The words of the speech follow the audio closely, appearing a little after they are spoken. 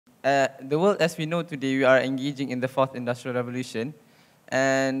the world as we know today, we are engaging in the fourth industrial revolution.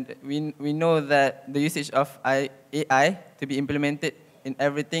 And we know that the usage of AI to be implemented in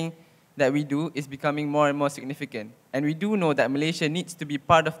everything that we do is becoming more and more significant. And we do know that Malaysia needs to be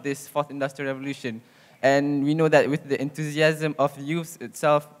part of this fourth industrial revolution. And we know that with the enthusiasm of youth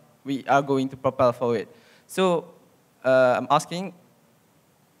itself, we are going to propel forward. So I'm asking,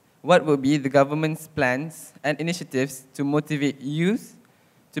 what will be the government's plans and initiatives to motivate youth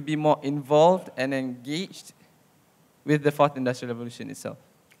to be more involved and engaged with the fourth industrial revolution itself?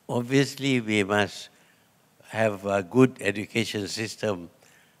 Obviously, we must have a good education system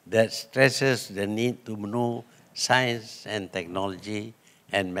that stresses the need to know science and technology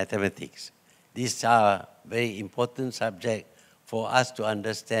and mathematics. These are very important subjects for us to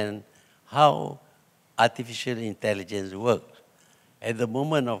understand how artificial intelligence works. At the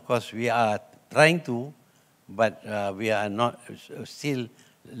moment, of course, we are trying to, but we are not still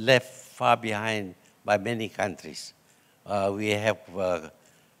left far behind by many countries. We have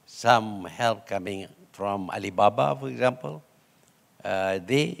some help coming from Alibaba, for example.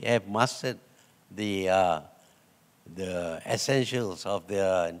 They have mastered the essentials of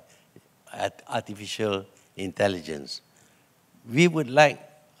the artificial intelligence. We would like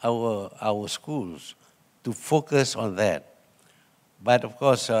our schools to focus on that. But of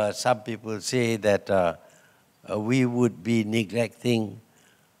course, some people say that we would be neglecting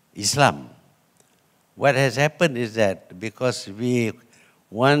Islam. What has happened is that because we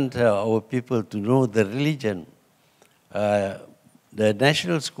want our people to know the religion, the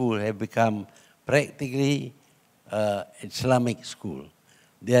national school have become practically Islamic school.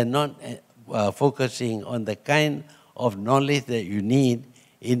 They are not focusing on the kind of knowledge that you need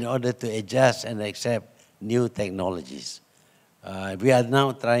in order to adjust and accept new technologies. We are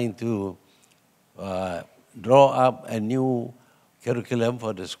now trying to draw up a new curriculum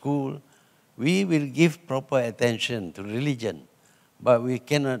for the school. We will give proper attention to religion, but we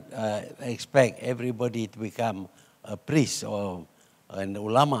cannot expect everybody to become a priest or an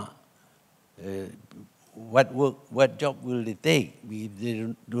ulama. What job will they take if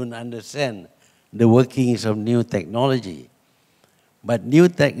they don't understand the workings of new technology? But new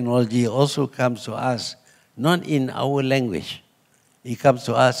technology also comes to us not in our language. It comes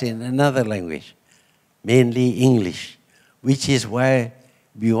to us in another language, mainly English, which is why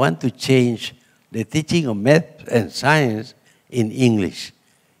we want to change the teaching of math and science in English.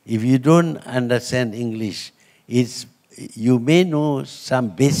 If you don't understand English, you may know some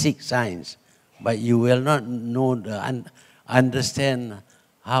basic science, but you will not know understand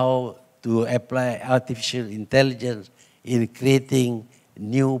how to apply artificial intelligence in creating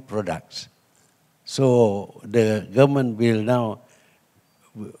new products. So the government will now,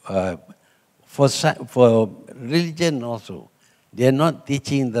 for religion also, they are not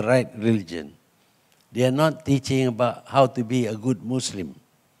teaching the right religion. They are not teaching about how to be a good Muslim.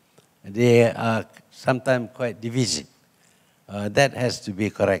 They are sometimes quite divisive. That has to be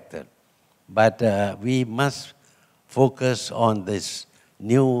corrected. But we must focus on this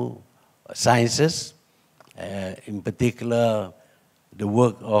new sciences, in particular the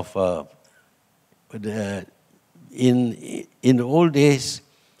work of, in the old days,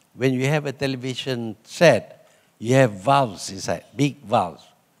 when you have a television set, you have valves inside, big valves.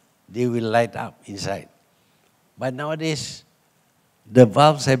 They will light up inside. But nowadays, the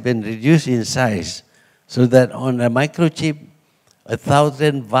valves have been reduced in size so that on a microchip,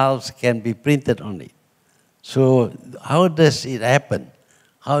 1,000 valves can be printed on it. So how does it happen?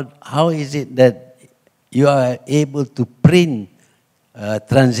 How is it that you are able to print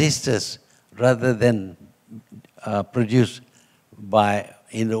transistors rather than produced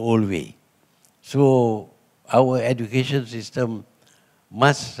in the old way? So our education system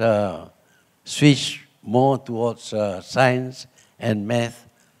must switch more towards science and math,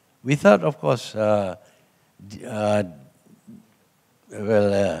 without, of course,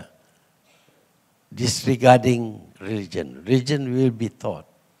 disregarding religion. Religion will be taught,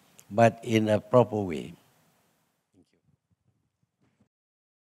 but in a proper way.